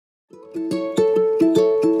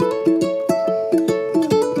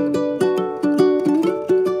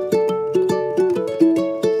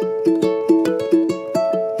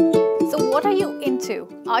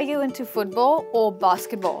Are you into football or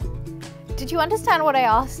basketball? Did you understand what I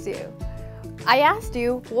asked you? I asked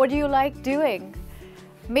you, what do you like doing?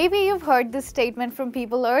 Maybe you've heard this statement from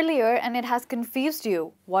people earlier and it has confused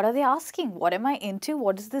you. What are they asking? What am I into?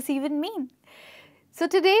 What does this even mean? So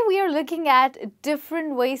today we are looking at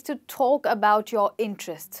different ways to talk about your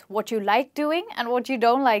interests, what you like doing and what you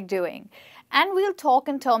don't like doing. And we'll talk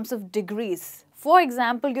in terms of degrees. For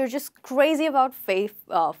example, you're just crazy about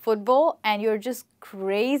football and you're just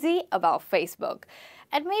crazy about Facebook.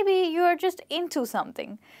 And maybe you're just into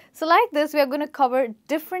something. So like this, we are going to cover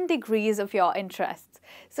different degrees of your interests.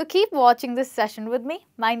 So keep watching this session with me.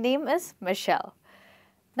 My name is Michelle.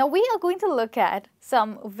 Now we are going to look at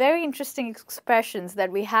some very interesting expressions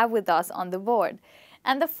that we have with us on the board.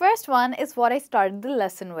 And the first one is what I started the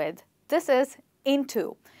lesson with. This is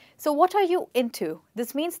into. So what are you into?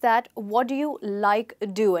 This means that what do you like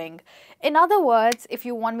doing? In other words, if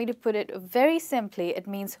you want me to put it very simply, it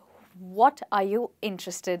means what are you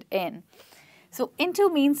interested in? So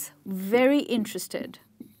into means very interested.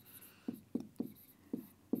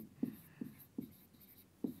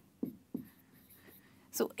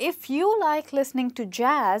 So if you like listening to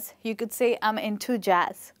jazz, you could say I'm into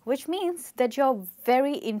jazz, which means that you're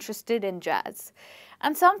very interested in jazz.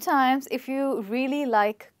 And sometimes if you really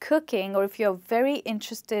like cooking or if you're very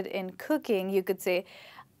interested in cooking, you could say,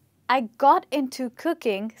 I got into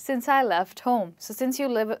cooking since I left home. So since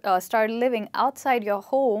you started living outside your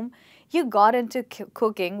home, you got into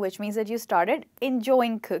cooking, which means that you started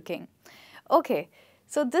enjoying cooking. Okay,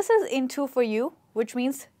 so this is into for you, which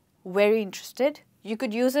means very interested. You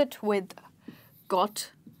could use it with got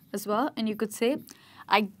as well, and you could say,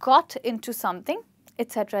 I got into something,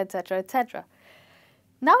 etc., etc., etc.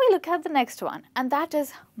 Now we look at the next one, and that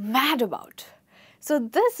is mad about. So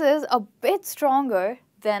this is a bit stronger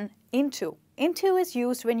than into. Into is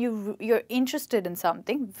used when you're interested in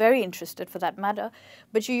something, very interested for that matter,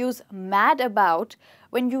 but you use mad about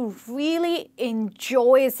when you really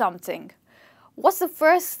enjoy something. What's the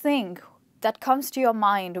first thing that comes to your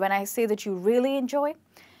mind when I say that you really enjoy?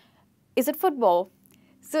 Is it football?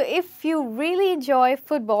 So if you really enjoy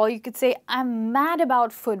football, you could say, I'm mad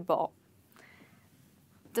about football.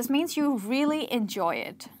 This means you really enjoy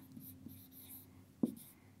it.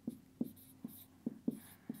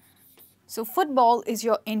 So football is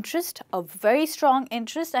your interest, a very strong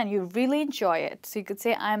interest, and you really enjoy it. So you could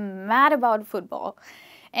say, I'm mad about football.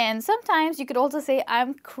 And sometimes you could also say,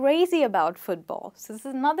 I'm crazy about football. So this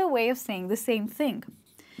is another way of saying the same thing.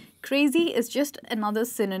 Crazy is just another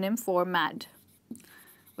synonym for mad,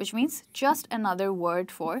 which means just another word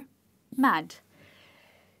for mad.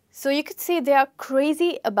 So you could say they are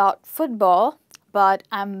crazy about football, but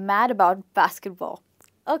I'm mad about basketball.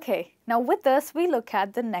 Okay, now with this, we look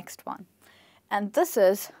at the next one. And this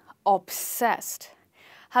is obsessed.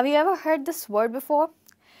 Have you ever heard this word before?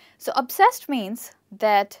 So obsessed means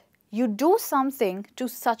that you do something to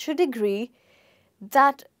such a degree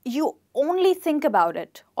that you only think about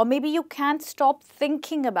it, or maybe you can't stop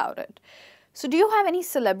thinking about it. So do you have any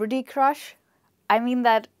celebrity crush? I mean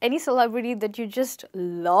that any celebrity that you just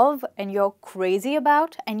love and you're crazy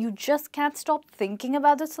about and you just can't stop thinking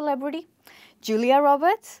about the celebrity? Julia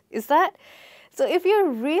Roberts, is that? So if you're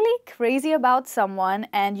really crazy about someone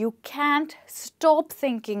and you can't stop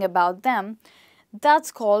thinking about them,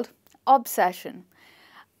 that's called obsession.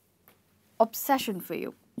 Obsession for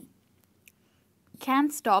you.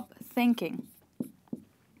 Can't stop thinking.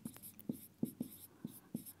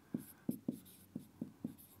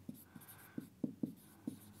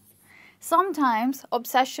 Sometimes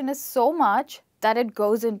obsession is so much that it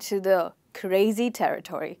goes into the crazy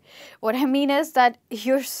territory. What I mean is that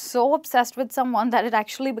you're so obsessed with someone that it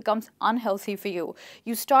actually becomes unhealthy for you.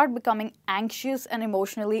 You start becoming anxious and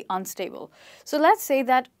emotionally unstable. So let's say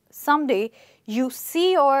that someday you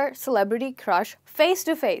see your celebrity crush face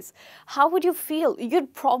to face. How would you feel?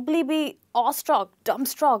 You'd probably be awestruck,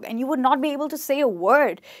 dumbstruck, and you would not be able to say a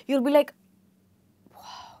word. You'll be like,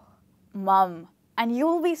 wow, mom. And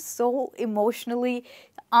you'll be so emotionally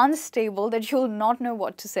unstable that you'll not know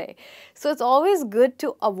what to say. So it's always good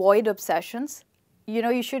to avoid obsessions. You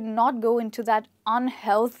know, you should not go into that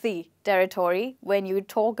unhealthy territory when you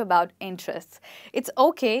talk about interests. It's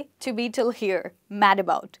okay to be till here, mad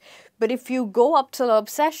about. But if you go up to the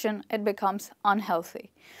obsession, it becomes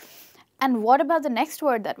unhealthy. And what about the next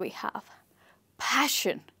word that we have?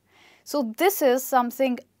 Passion. So this is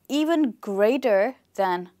something even greater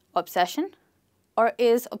than obsession. Or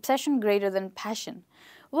is obsession greater than passion?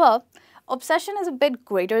 Well, obsession is a bit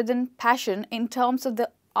greater than passion in terms of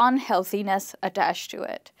the unhealthiness attached to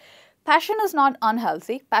it. Passion is not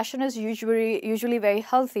unhealthy. Passion is usually very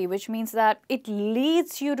healthy, which means that it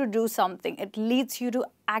leads you to do something. It leads you to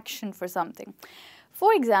action for something.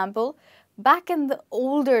 For example, back in the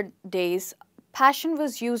older days, passion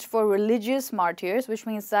was used for religious martyrs, which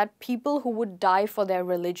means that people who would die for their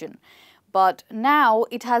religion. But now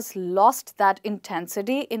it has lost that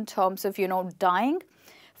intensity in terms of, dying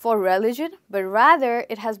for religion, but rather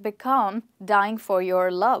it has become dying for your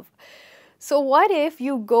love. So what if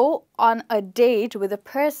you go on a date with a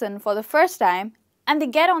person for the first time and they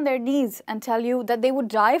get on their knees and tell you that they would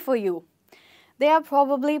die for you? They are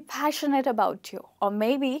probably passionate about you, or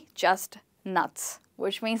maybe just nuts,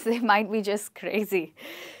 which means they might be just crazy.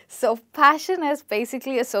 So passion is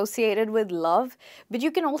basically associated with love, but you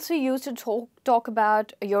can also use to talk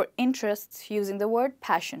about your interests using the word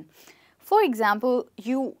passion. For example,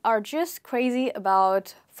 you are just crazy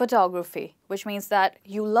about photography, which means that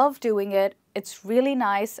you love doing it, it's really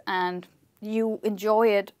nice, and you enjoy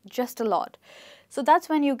it just a lot. So that's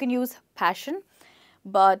when you can use passion,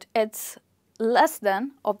 but it's less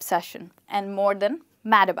than obsession and more than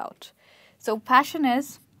mad about. So passion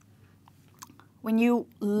is when you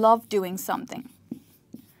love doing something.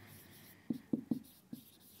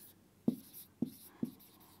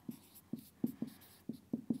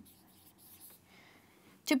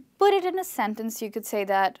 To put it in a sentence, you could say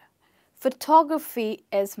that photography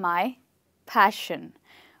is my passion.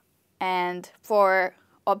 And for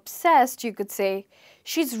obsessed, you could say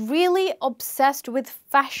she's really obsessed with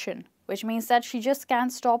fashion, which means that she just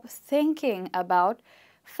can't stop thinking about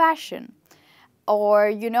fashion. Or,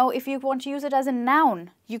 if you want to use it as a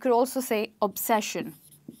noun, you could also say obsession.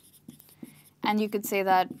 And you could say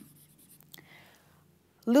that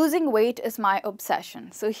losing weight is my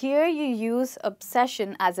obsession. So here you use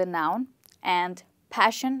obsession as a noun, and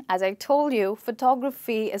passion, as I told you,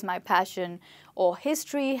 photography is my passion, or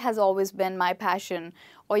history has always been my passion,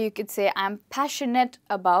 or you could say I'm passionate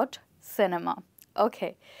about cinema.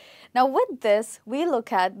 Okay, now with this, we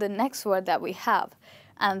look at the next word that we have,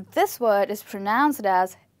 and this word is pronounced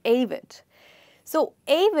as avid. So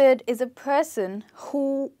avid is a person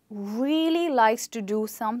who really likes to do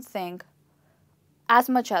something as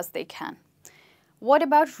much as they can. What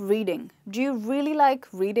about reading? Do you really like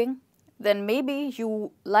reading? Then maybe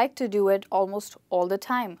you like to do it almost all the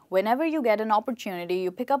time. Whenever you get an opportunity,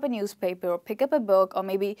 you pick up a newspaper or pick up a book, or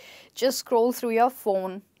maybe just scroll through your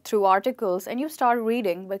phone through articles and you start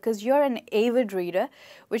reading because you're an avid reader,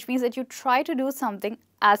 which means that you try to do something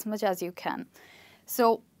as much as you can.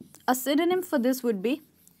 So a synonym for this would be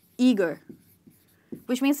eager,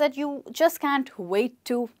 which means that you just can't wait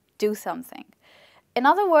to do something.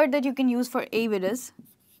 Another word that you can use for avid is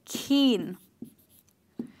keen.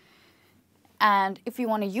 And if you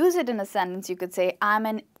want to use it in a sentence, you could say, I'm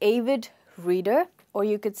an avid reader, or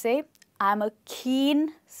you could say, I'm a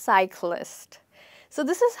keen cyclist. So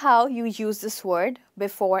this is how you use this word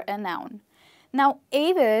before a noun. Now,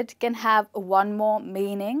 avid can have one more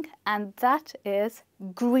meaning, and that is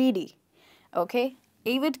greedy. Okay?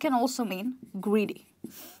 Avid can also mean greedy.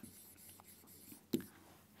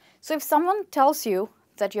 So if someone tells you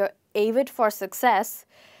that you're avid for success,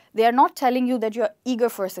 they are not telling you that you're eager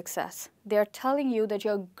for success. They are telling you that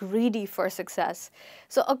you're greedy for success.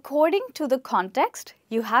 So according to the context,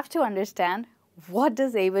 you have to understand what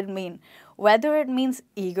does avid mean, whether it means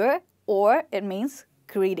eager or it means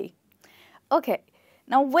greedy. Okay,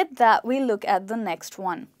 now with that, we look at the next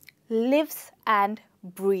one, lives and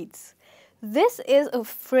breathes. This is a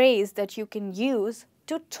phrase that you can use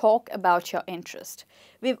to talk about your interest.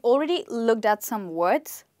 We've already looked at some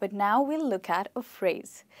words, but now we'll look at a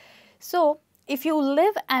phrase. So, if you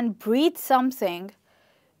live and breathe something,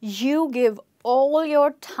 you give all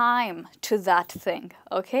your time to that thing,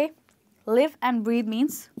 okay? Live and breathe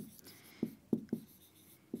means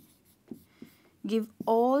give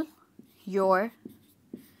all your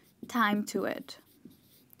time to it.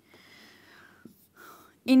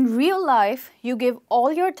 In real life, you give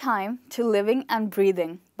all your time to living and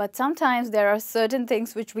breathing, but sometimes there are certain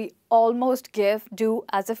things which we almost do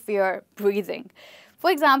as if we are breathing.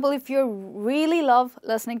 For example, if you really love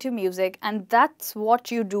listening to music and that's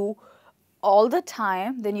what you do all the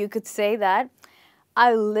time, then you could say that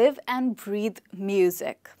I live and breathe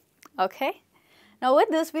music. Okay? Now with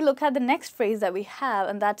this, we look at the next phrase that we have,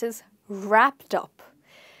 and that is wrapped up.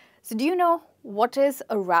 So do you know what is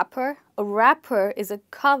a wrapper? A wrapper is a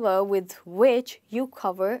cover with which you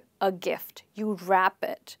cover a gift. You wrap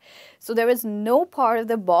it. So there is no part of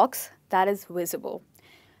the box that is visible.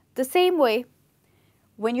 The same way,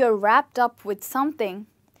 when you're wrapped up with something,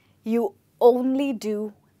 you only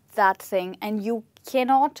do that thing and you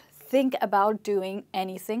cannot think about doing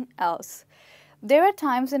anything else. There are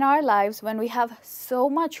times in our lives when we have so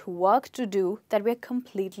much work to do that we're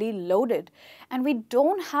completely loaded and we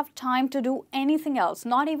don't have time to do anything else,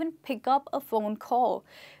 not even pick up a phone call.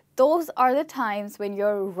 Those are the times when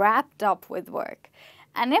you're wrapped up with work.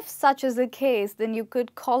 And if such is the case, then you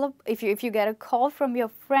could call up, if you get a call from your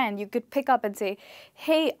friend, you could pick up and say,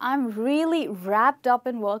 hey, I'm really wrapped up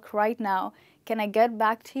in work right now. Can I get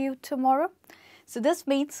back to you tomorrow? So this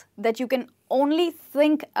means that you can only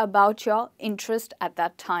think about your interest at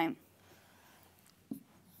that time.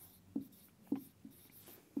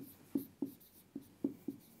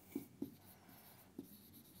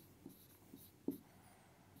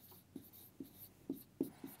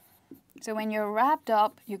 So when you're wrapped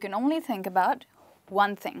up, you can only think about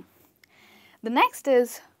one thing. The next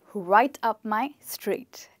is right up my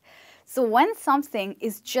street. So when something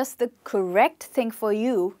is just the correct thing for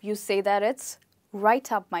you, you say that it's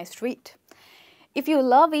right up my street. If you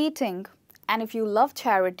love eating and if you love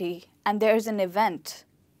charity and there's an event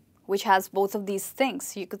which has both of these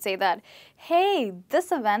things, you could say that, hey,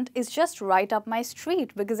 this event is just right up my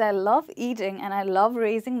street because I love eating and I love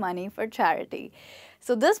raising money for charity.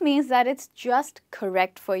 So this means that it's just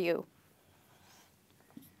correct for you.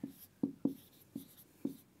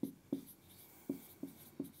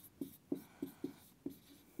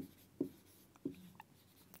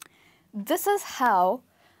 This is how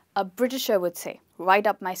a Britisher would say, right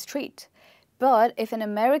up my street. But if an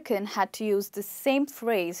American had to use the same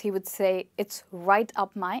phrase, he would say, it's right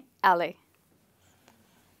up my alley.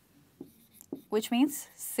 Which means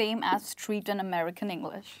same as street in American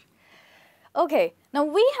English. Okay, now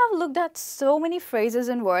we have looked at so many phrases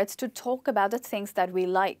and words to talk about the things that we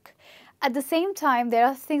like. At the same time, there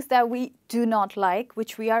are things that we do not like,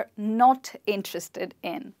 which we are not interested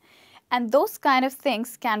in. And those kind of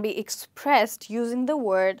things can be expressed using the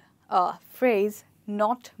word, phrase,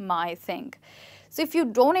 not my thing. So if you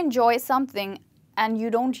don't enjoy something and you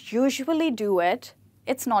don't usually do it,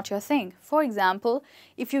 it's not your thing. For example,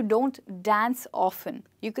 if you don't dance often,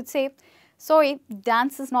 you could say, sorry,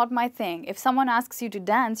 dance is not my thing. If someone asks you to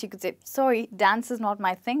dance, you could say, sorry, dance is not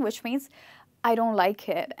my thing, which means I don't like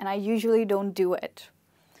it and I usually don't do it.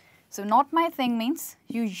 So not my thing means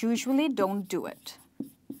you usually don't do it.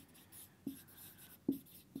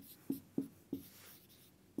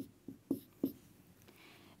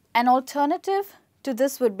 An alternative to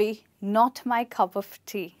this would be not my cup of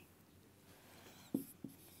tea.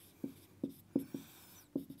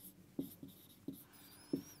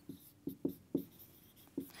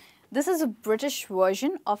 This is a British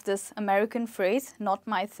version of this American phrase, not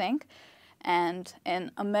my thing. And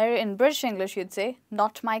in British English, you'd say,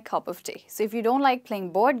 not my cup of tea. So if you don't like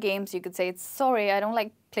playing board games, you could say, sorry, I don't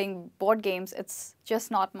like playing board games. It's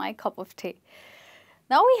just not my cup of tea.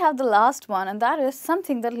 Now we have the last one, and that is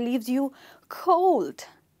something that leaves you cold.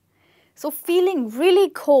 So feeling really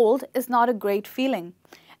cold is not a great feeling.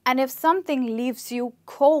 And if something leaves you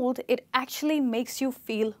cold, it actually makes you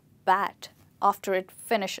feel bad after it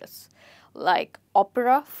finishes. Like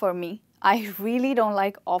opera for me. I really don't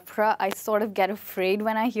like opera. I sort of get afraid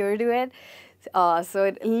when I hear it. So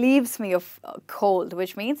it leaves me cold,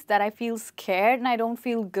 which means that I feel scared and I don't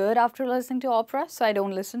feel good after listening to opera, so I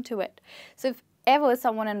don't listen to it. So if ever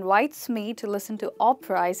someone invites me to listen to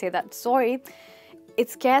opera, I say that, sorry, it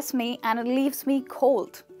scares me and it leaves me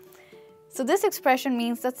cold. So this expression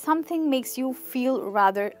means that something makes you feel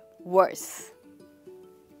rather worse.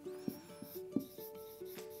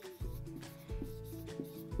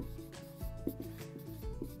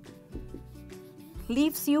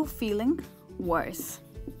 Leaves you feeling worse.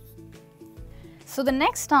 So the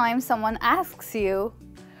next time someone asks you,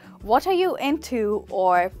 what are you into,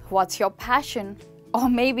 or what's your passion, or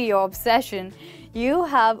maybe your obsession, you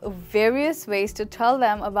have various ways to tell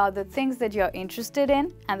them about the things that you're interested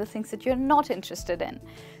in and the things that you're not interested in.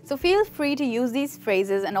 So feel free to use these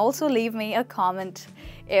phrases and also leave me a comment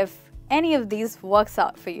if any of these works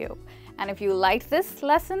out for you. And if you liked this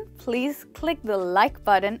lesson, please click the like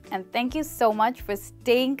button, and thank you so much for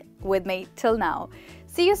staying with me till now.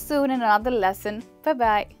 See you soon in another lesson.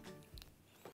 Bye-bye.